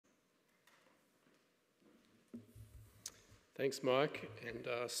Thanks, Mike, and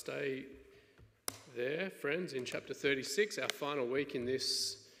stay there, friends, in chapter 36, our final week in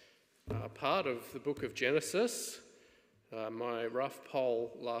this part of the book of Genesis. My rough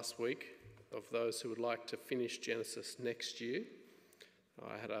poll last week of those who would like to finish Genesis next year,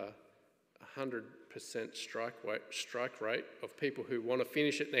 I had a 100% strike rate of people who want to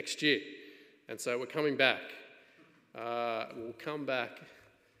finish it next year. And so we're coming back. We'll come back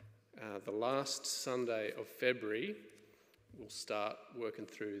the last Sunday of February. We'll start working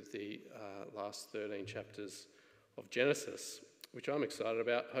through the last 13 chapters of Genesis, which I'm excited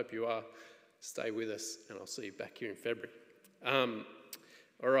about. Hope you are. Stay with us, and I'll see you back here in February.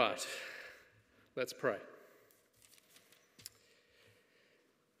 All right, let's pray.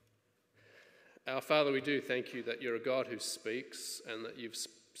 Our Father, we do thank you that you're a God who speaks and that you've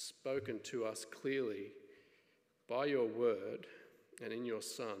spoken to us clearly by your word and in your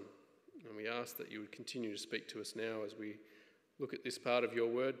Son. And we ask that you would continue to speak to us now as we look at this part of your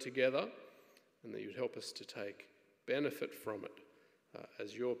word together, and that you would help us to take benefit from it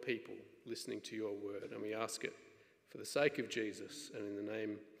as your people listening to your word. And we ask it for the sake of Jesus and in the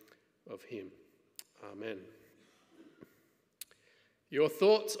name of him. Amen. Your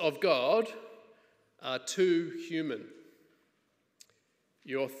thoughts of God are too human.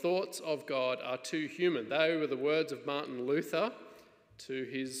 Your thoughts of God are too human. They were the words of Martin Luther to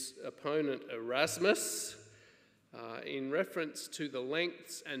his opponent Erasmus in reference to the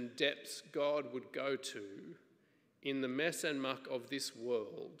lengths and depths God would go to in the mess and muck of this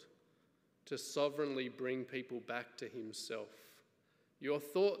world to sovereignly bring people back to himself. Your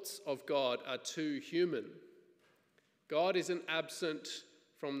thoughts of God are too human. God isn't absent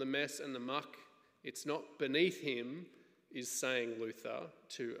from the mess and the muck. It's not beneath him, is saying Luther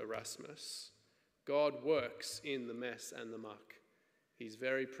to Erasmus. God works in the mess and the muck. He's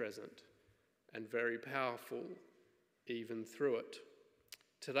very present and very powerful even through it.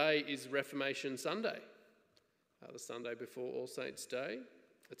 Today is Reformation Sunday, the Sunday before All Saints' Day.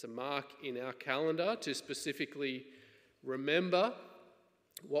 It's a mark in our calendar to specifically remember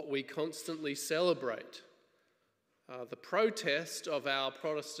what we constantly celebrate. The protest of our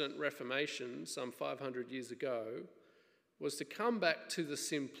Protestant Reformation some 500 years ago was to come back to the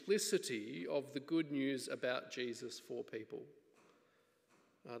simplicity of the good news about Jesus for people.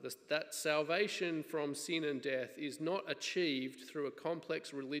 That salvation from sin and death is not achieved through a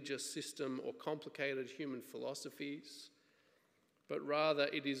complex religious system or complicated human philosophies, but rather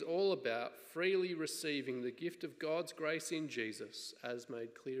it is all about freely receiving the gift of God's grace in Jesus as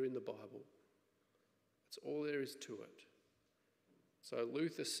made clear in the Bible. That's all there is to it. So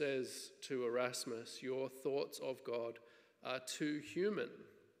Luther says to Erasmus, your thoughts of God are too human,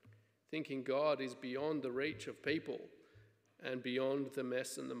 thinking God is beyond the reach of people and beyond the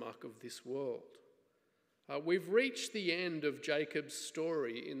mess and the muck of this world. We've reached the end of Jacob's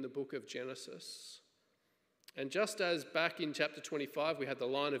story in the book of Genesis. And just as back in chapter 25 we had the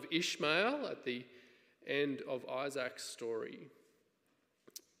line of Ishmael at the end of Isaac's story,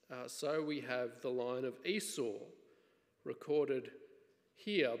 so we have the line of Esau recorded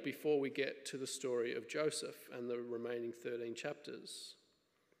here before we get to the story of Joseph and the remaining 13 chapters.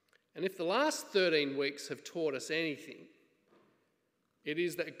 And if the last 13 weeks have taught us anything, it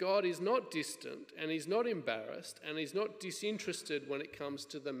is that God is not distant and he's not embarrassed and he's not disinterested when it comes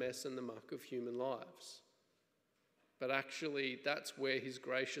to the mess and the muck of human lives. But actually, that's where his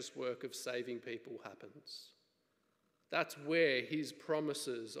gracious work of saving people happens. That's where his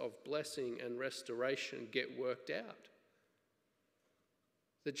promises of blessing and restoration get worked out.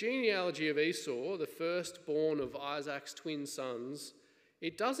 The genealogy of Esau, the firstborn of Isaac's twin sons,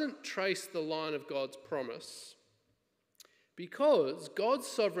 it doesn't trace the line of God's promise, because God's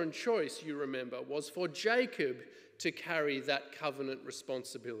sovereign choice, you remember, was for Jacob to carry that covenant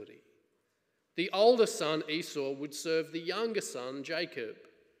responsibility. The older son, Esau, would serve the younger son, Jacob.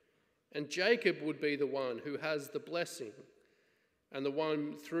 And Jacob would be the one who has the blessing and the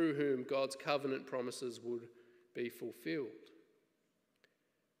one through whom God's covenant promises would be fulfilled.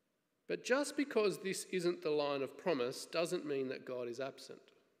 But just because this isn't the line of promise doesn't mean that God is absent.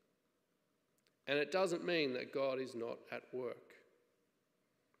 And it doesn't mean that God is not at work.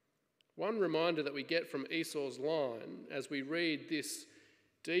 One reminder that we get from Esau's line as we read this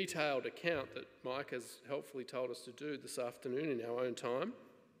detailed account that Mike has helpfully told us to do this afternoon in our own time.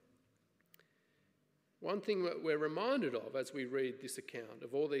 One thing that we're reminded of as we read this account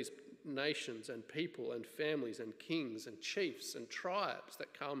of all these nations and people and families and kings and chiefs and tribes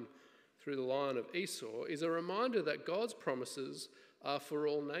that come through the line of Esau is a reminder that God's promises are for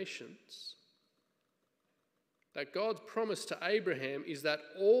all nations. That God's promise to Abraham is that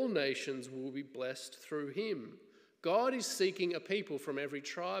all nations will be blessed through him. God is seeking a people from every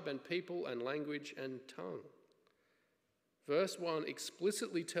tribe and people and language and tongue. Verse 1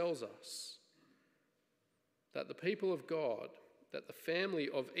 explicitly tells us that the people of God, that the family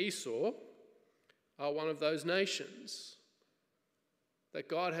of Esau, are one of those nations that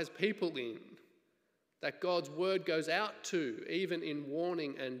God has people in, that God's word goes out to, even in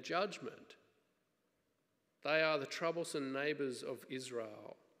warning and judgment. They are the troublesome neighbours of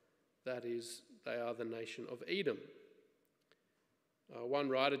Israel. That is, they are the nation of Edom. One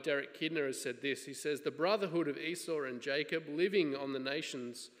writer, Derek Kidner, has said this. He says, the brotherhood of Esau and Jacob live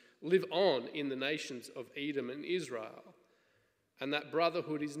on in the nations of Edom and Israel. And that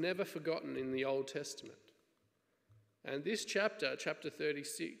brotherhood is never forgotten in the Old Testament. And this chapter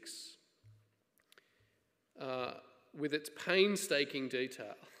 36, with its painstaking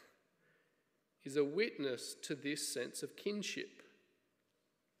detail, is a witness to this sense of kinship,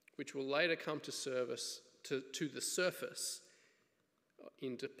 which will later come to the surface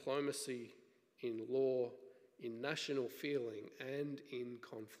in diplomacy, in law, in national feeling, and in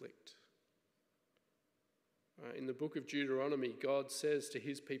conflict. In the book of Deuteronomy, God says to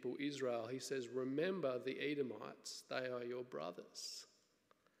his people Israel, he says, remember the Edomites, they are your brothers.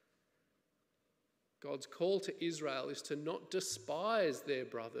 God's call to Israel is to not despise their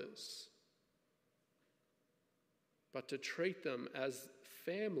brothers, but to treat them as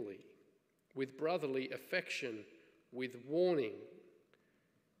family, with brotherly affection, with warning,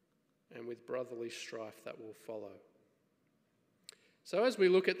 and with brotherly strife that will follow. So as we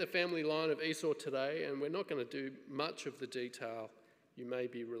look at the family line of Esau today, and we're not going to do much of the detail you may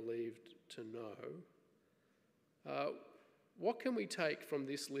be relieved to know, what can we take from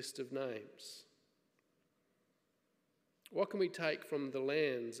this list of names? What can we take from the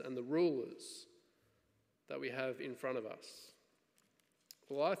lands and the rulers that we have in front of us?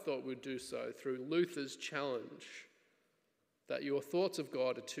 Well, I thought we'd do so through Luther's challenge that your thoughts of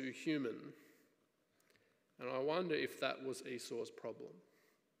God are too human. And I wonder if that was Esau's problem.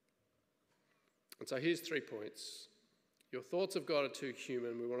 And so here's 3 points. Your thoughts of God are too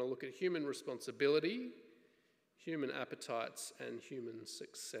human. We want to look at human responsibility, human appetites, and human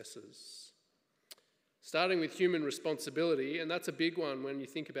successes. Starting with human responsibility, and that's a big one when you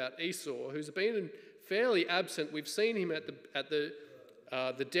think about Esau, who's been fairly absent. We've seen him at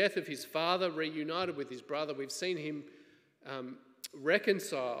the death of his father, reunited with his brother. We've seen him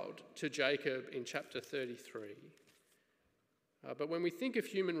reconciled to Jacob in chapter 33. But when we think of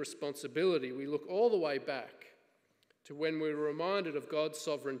human responsibility, we look all the way back to when we were reminded of God's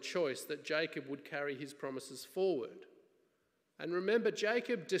sovereign choice that Jacob would carry his promises forward. And remember,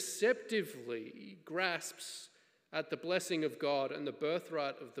 Jacob deceptively grasps at the blessing of God and the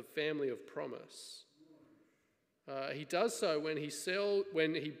birthright of the family of promise. He does so when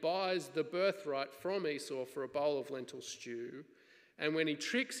he buys the birthright from Esau for a bowl of lentil stew, and when he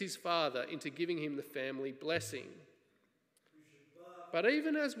tricks his father into giving him the family blessing. But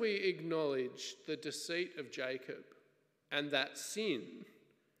even as we acknowledge the deceit of Jacob and that sin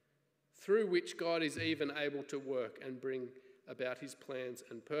through which God is even able to work and bring about his plans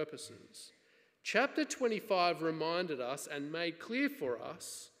and purposes, chapter 25 reminded us and made clear for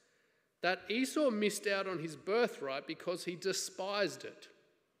us that Esau missed out on his birthright because he despised it.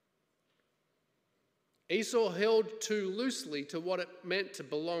 Esau held too loosely to what it meant to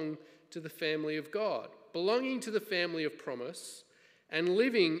belong to the family of God. Belonging to the family of promise and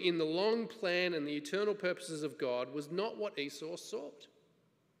living in the long plan and the eternal purposes of God was not what Esau sought.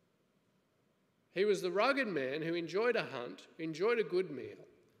 He was the rugged man who enjoyed a hunt, enjoyed a good meal,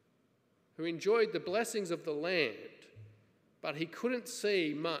 who enjoyed the blessings of the land, but he couldn't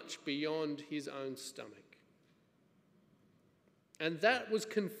see much beyond his own stomach. And that was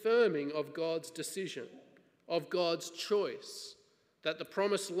confirming of God's decision, of God's choice, that the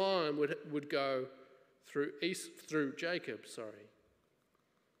promised line would go through Jacob.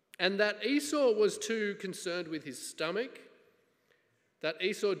 And that Esau was too concerned with his stomach, that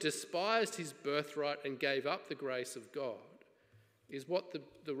Esau despised his birthright and gave up the grace of God, is what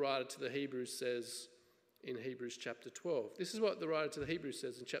the writer to the Hebrews says in Hebrews chapter 12. This is what the writer to the Hebrews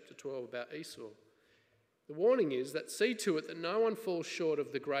says in chapter 12 about Esau. The warning is that see to it that no one falls short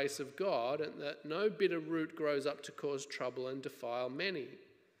of the grace of God and that no bitter root grows up to cause trouble and defile many.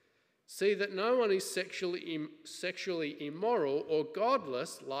 See that no one is sexually immoral or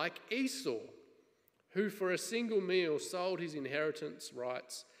godless like Esau, who for a single meal sold his inheritance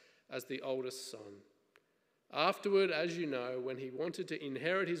rights as the oldest son. Afterward, as you know, when he wanted to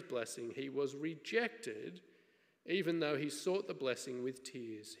inherit his blessing, he was rejected. Even though he sought the blessing with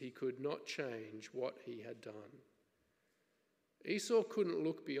tears, he could not change what he had done. Esau couldn't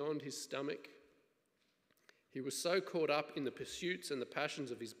look beyond his stomach. He was so caught up in the pursuits and the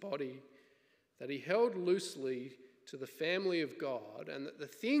passions of his body that he held loosely to the family of God, and that the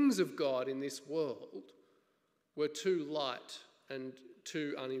things of God in this world were too light and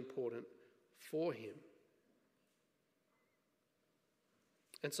too unimportant for him.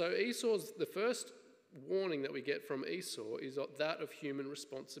 And so the first warning that we get from Esau is that of human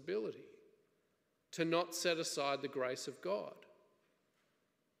responsibility, to not set aside the grace of God,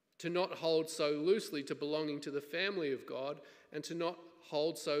 to not hold so loosely to belonging to the family of God, and to not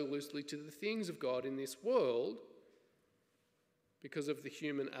hold so loosely to the things of God in this world because of the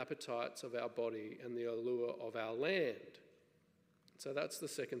human appetites of our body and the allure of our land. So that's the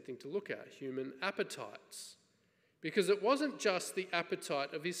second thing to look at, human appetites. Because it wasn't just the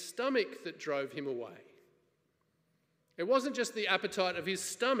appetite of his stomach that drove him away. It wasn't just the appetite of his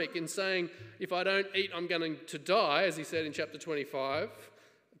stomach in saying, if I don't eat, I'm going to die, as he said in chapter 25,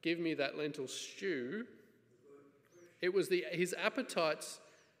 give me that lentil stew. It was his appetites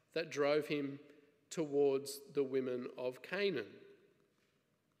that drove him towards the women of Canaan.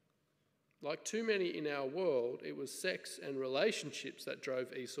 Like too many in our world, it was sex and relationships that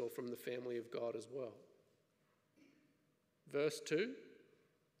drove Esau from the family of God as well. Verse 2,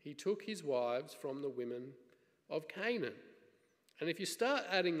 he took his wives from the women of Canaan. And if you start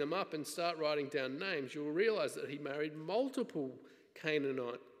adding them up and start writing down names, you'll realize that he married multiple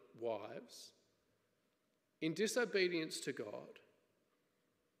Canaanite wives in disobedience to God.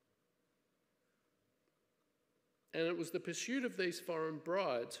 And it was the pursuit of these foreign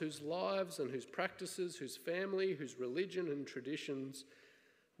brides whose lives and whose practices, whose family, whose religion and traditions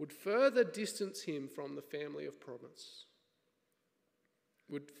would further distance him from the family of promise,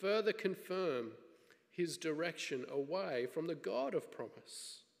 would further confirm his direction away from the God of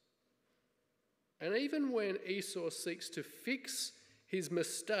promise. And even when Esau seeks to fix his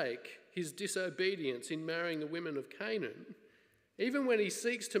mistake, his disobedience in marrying the women of Canaan, even when he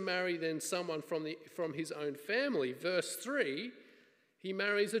seeks to marry then someone from his own family, verse 3, he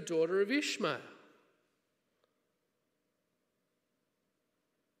marries a daughter of Ishmael.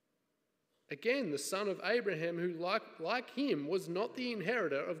 Again, the son of Abraham, who like him was not the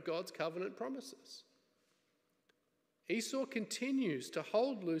inheritor of God's covenant promises. Esau continues to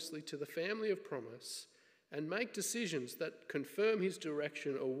hold loosely to the family of promise and make decisions that confirm his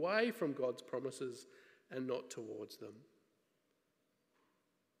direction away from God's promises and not towards them.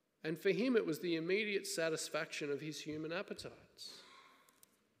 And for him, it was the immediate satisfaction of his human appetites.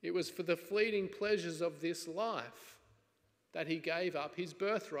 It was for the fleeting pleasures of this life that he gave up his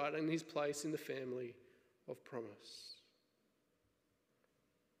birthright and his place in the family of promise.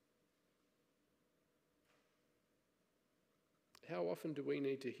 How often do we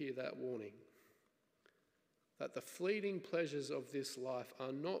need to hear that warning? That the fleeting pleasures of this life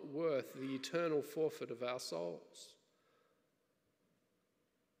are not worth the eternal forfeit of our souls.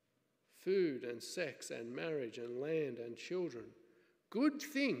 Food and sex and marriage and land and children, good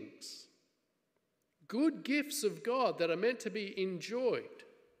things, good gifts of God that are meant to be enjoyed,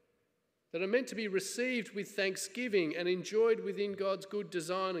 that are meant to be received with thanksgiving and enjoyed within God's good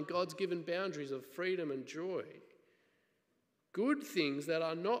design and God's given boundaries of freedom and joy. Good things that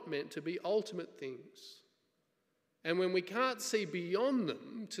are not meant to be ultimate things. And when we can't see beyond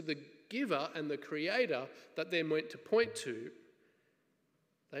them to the giver and the creator that they're meant to point to,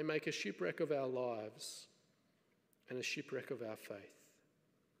 they make a shipwreck of our lives and a shipwreck of our faith.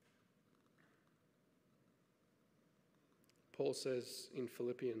 Paul says in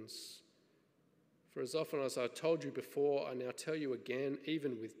Philippians, "For as often as I told you before, I now tell you again,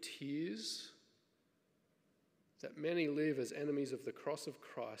 even with tears, that many live as enemies of the cross of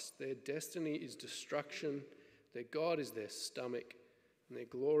Christ. Their destiny is destruction, their God is their stomach, and their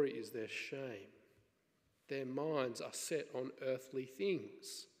glory is their shame. Their minds are set on earthly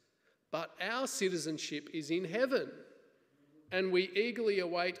things. But our citizenship is in heaven, and we eagerly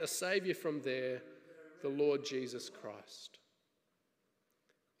await a Saviour from there, the Lord Jesus Christ."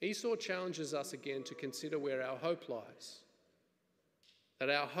 Esau challenges us again to consider where our hope lies. That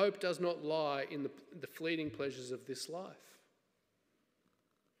our hope does not lie in the fleeting pleasures of this life.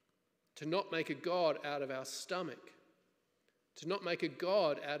 To not make a God out of our stomach. To not make a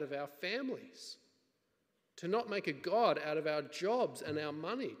God out of our families. To not make a God out of our jobs and our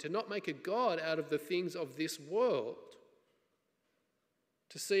money. To not make a God out of the things of this world.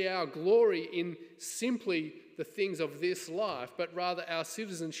 To see our glory in simply the things of this life, but rather our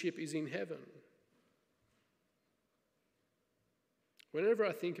citizenship is in heaven. Whenever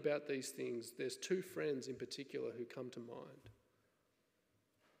I think about these things, there's two friends in particular who come to mind.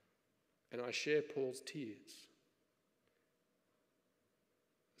 And I share Paul's tears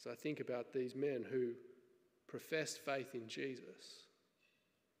as I think about these men who professed faith in Jesus,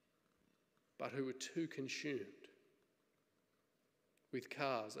 but who were too consumed with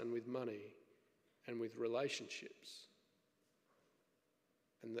cars and with money and with relationships.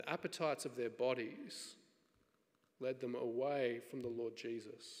 And the appetites of their bodies led them away from the Lord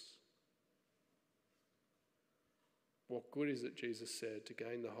Jesus. What good is it, Jesus said, to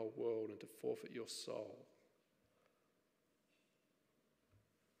gain the whole world and to forfeit your soul?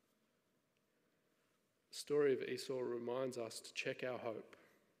 The story of Esau reminds us to check our hope,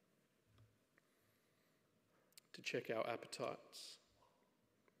 to check our appetites,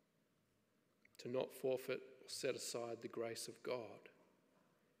 to not forfeit or set aside the grace of God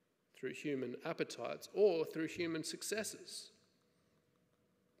through human appetites or through human successes.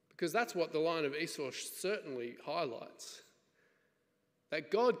 Because that's what the line of Esau certainly highlights.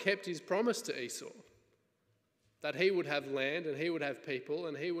 That God kept his promise to Esau, that he would have land and he would have people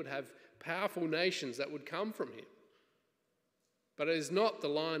and he would have powerful nations that would come from him. But it is not the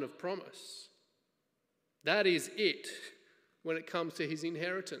line of promise. That is it when it comes to his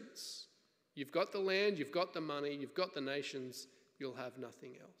inheritance. You've got the land, you've got the money, you've got the nations, you'll have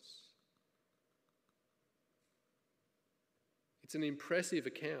nothing else. It's an impressive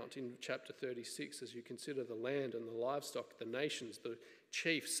account in chapter 36 as you consider the land and the livestock, the nations, the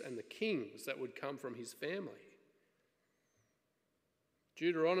chiefs and the kings that would come from his family.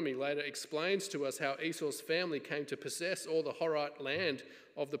 Deuteronomy later explains to us how Esau's family came to possess all the Horite land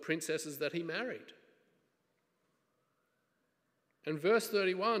of the princesses that he married. And verse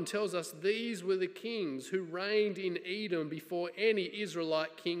 31 tells us these were the kings who reigned in Edom before any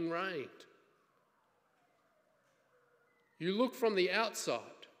Israelite king reigned. You look from the outside,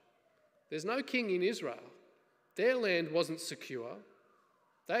 there's no king in Israel. Their land wasn't secure.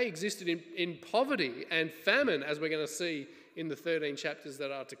 They existed in poverty and famine, as we're going to see in the 13 chapters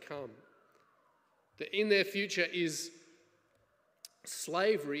that are to come. That in their future is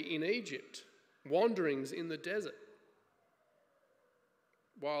slavery in Egypt, wanderings in the desert.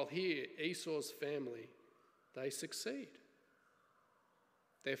 While here, Esau's family, they succeed.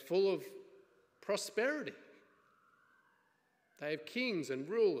 They're full of prosperity. They have kings and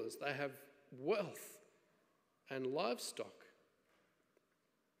rulers. They have wealth and livestock.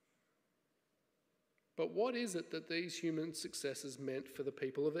 But what is it that these human successes meant for the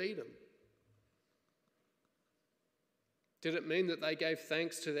people of Edom? Did it mean that they gave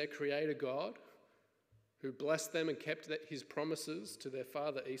thanks to their creator God, who blessed them and kept his promises to their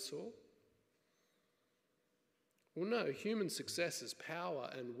father Esau? Well, no. Human successes,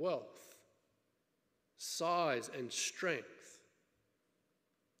 power and wealth, size and strength.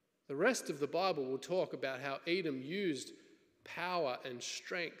 The rest of the Bible will talk about how Edom used power and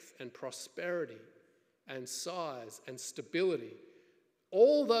strength and prosperity and size and stability.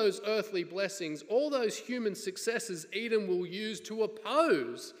 All those earthly blessings, all those human successes, Edom will use to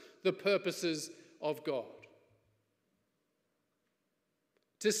oppose the purposes of God,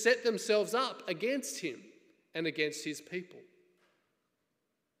 to set themselves up against him and against his people.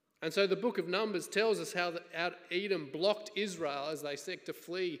 And so the book of Numbers tells us how Edom blocked Israel as they sought to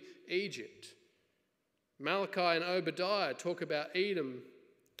flee Egypt. Malachi and Obadiah talk about Edom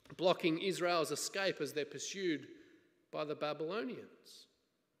blocking Israel's escape as they're pursued by the Babylonians.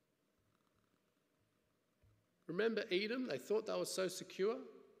 Remember Edom? They thought they were so secure.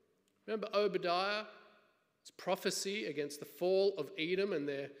 Remember Obadiah's prophecy against the fall of Edom and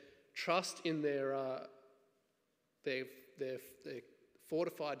their trust in their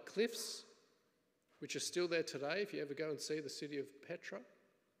fortified cliffs, which are still there today if you ever go and see the city of Petra.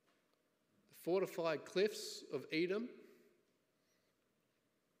 The fortified cliffs of Edom.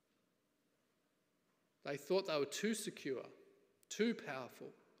 They thought they were too secure, too powerful,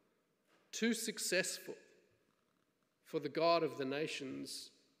 too successful for the God of the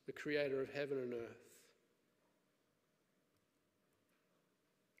nations, the creator of heaven and earth.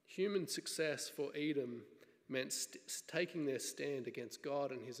 Human success for Edom meant taking their stand against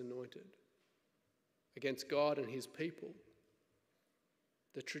God and his anointed, against God and his people.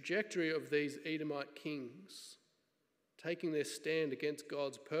 The trajectory of these Edomite kings, taking their stand against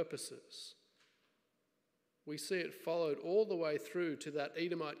God's purposes, we see it followed all the way through to that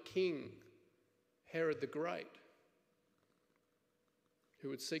Edomite king, Herod the Great, who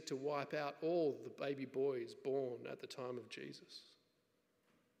would seek to wipe out all the baby boys born at the time of Jesus.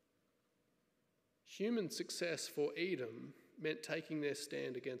 Human success for Edom meant taking their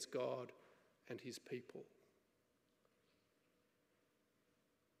stand against God and his people.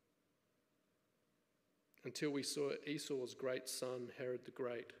 Until we saw Esau's great son, Herod the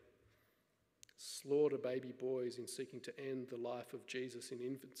Great, slaughter baby boys in seeking to end the life of Jesus in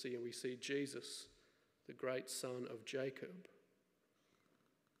infancy, and we see Jesus, the great son of Jacob,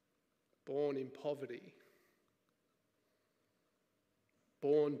 born in poverty,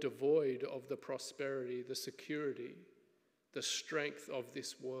 born devoid of the prosperity, the security, the strength of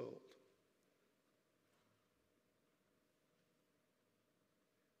this world.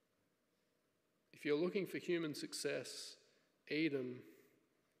 If you're looking for human success, Edom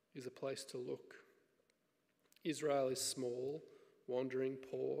is a place to look. Israel is small, wandering,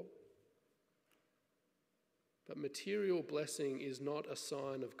 poor. But material blessing is not a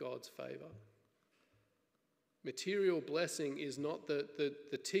sign of God's favour. Material blessing is not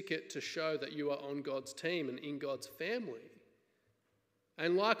the ticket to show that you are on God's team and in God's family.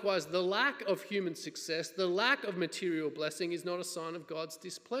 And likewise, the lack of human success, the lack of material blessing is not a sign of God's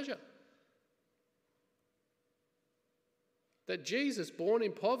displeasure. That Jesus, born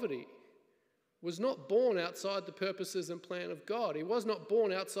in poverty, was not born outside the purposes and plan of God. He was not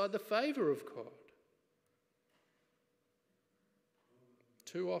born outside the favour of God.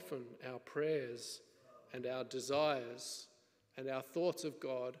 Too often our prayers and our desires and our thoughts of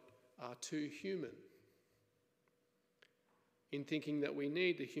God are too human. In thinking that we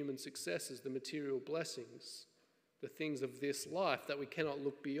need the human successes, the material blessings, the things of this life that we cannot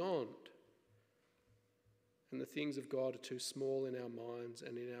look beyond. And the things of God are too small in our minds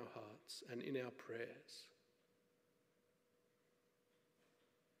and in our hearts and in our prayers.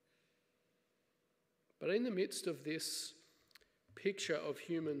 But in the midst of this picture of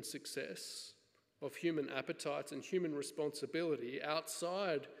human success, of human appetites and human responsibility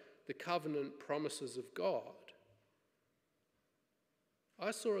outside the covenant promises of God,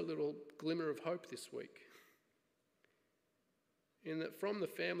 I saw a little glimmer of hope this week. In that from the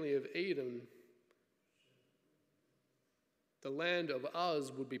family of Edom, the land of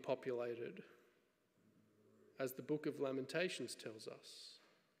Uz would be populated, as the book of Lamentations tells us.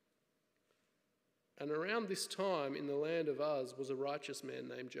 And around this time in the land of Uz was a righteous man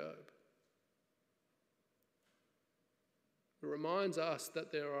named Job. It reminds us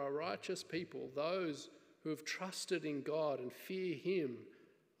that there are righteous people, those who have trusted in God and fear him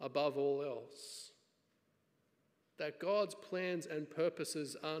above all else. That God's plans and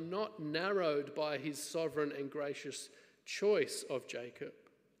purposes are not narrowed by his sovereign and gracious choice of Jacob.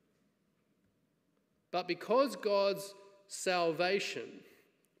 But because God's salvation,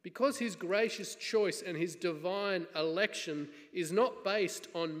 because his gracious choice and his divine election is not based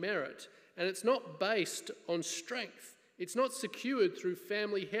on merit, and it's not based on strength, it's not secured through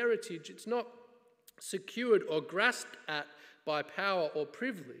family heritage, it's not secured or grasped at by power or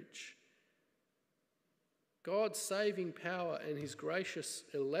privilege, God's saving power and his gracious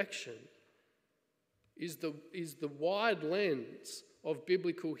election is the wide lens of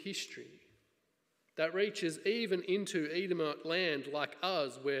biblical history that reaches even into Edomite land like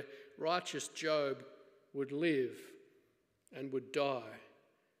Uz, where righteous Job would live and would die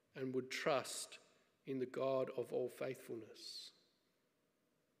and would trust in the God of all faithfulness.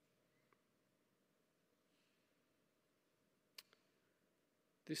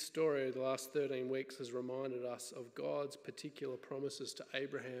 This story of the last 13 weeks has reminded us of God's particular promises to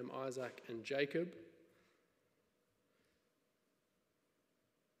Abraham, Isaac, and Jacob,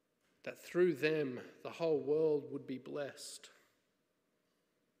 that through them the whole world would be blessed.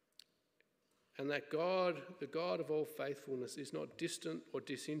 And that God, the God of all faithfulness, is not distant or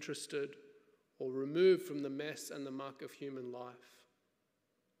disinterested or removed from the mess and the muck of human life.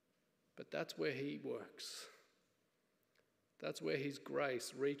 But that's where he works. That's where his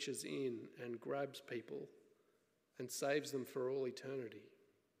grace reaches in and grabs people and saves them for all eternity.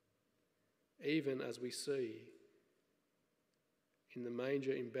 Even as we see in the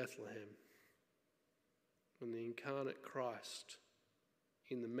manger in Bethlehem, when the incarnate Christ,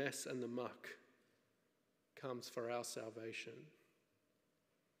 in the mess and the muck, comes for our salvation.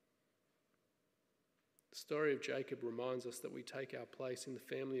 The story of Jacob reminds us that we take our place in the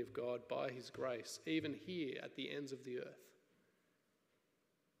family of God by his grace, even here at the ends of the earth.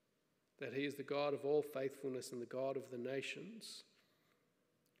 That he is the God of all faithfulness and the God of the nations,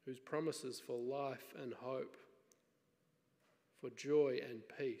 whose promises for life and hope, for joy and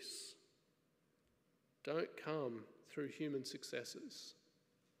peace, don't come through human successes.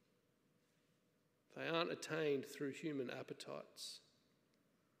 They aren't attained through human appetites,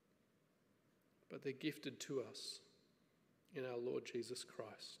 but they're gifted to us in our Lord Jesus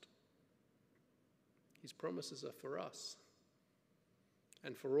Christ. His promises are for us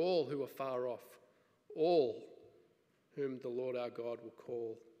and for all who are far off, all whom the Lord our God will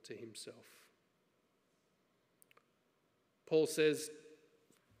call to himself. Paul says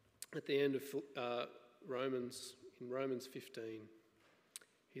at the end of Romans, in Romans 15,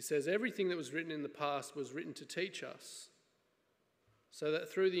 He says everything that was written in the past was written to teach us, so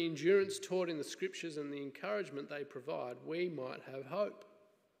that through the endurance taught in the Scriptures and the encouragement they provide, we might have hope.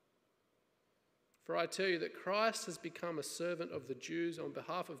 For I tell you that Christ has become a servant of the Jews on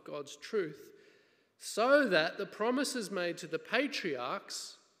behalf of God's truth, so that the promises made to the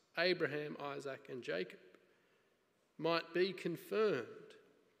patriarchs, Abraham, Isaac, and Jacob, might be confirmed,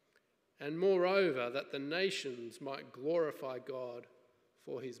 and moreover, that the nations might glorify God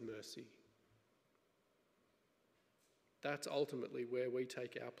for his mercy. That's ultimately where we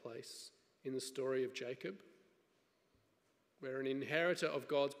take our place in the story of Jacob. We're an inheritor of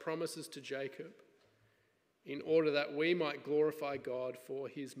God's promises to Jacob in order that we might glorify God for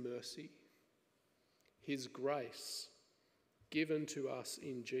his mercy, his grace given to us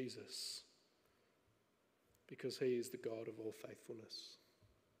in Jesus, because he is the God of all faithfulness.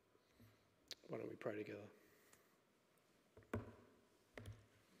 Why don't we pray together?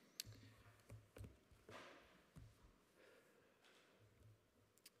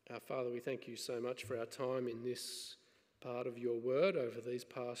 Our Father, we thank you so much for our time in this part of your word over these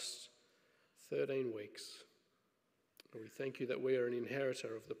past 13 weeks. We thank you that we are an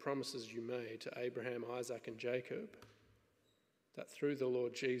inheritor of the promises you made to Abraham, Isaac, and Jacob, that through the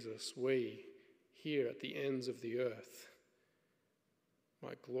Lord Jesus, we, here at the ends of the earth,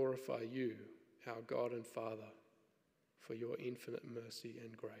 might glorify you, our God and Father, for your infinite mercy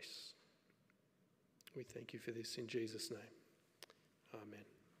and grace. We thank you for this in Jesus' name.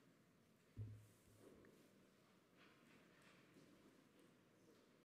 Amen.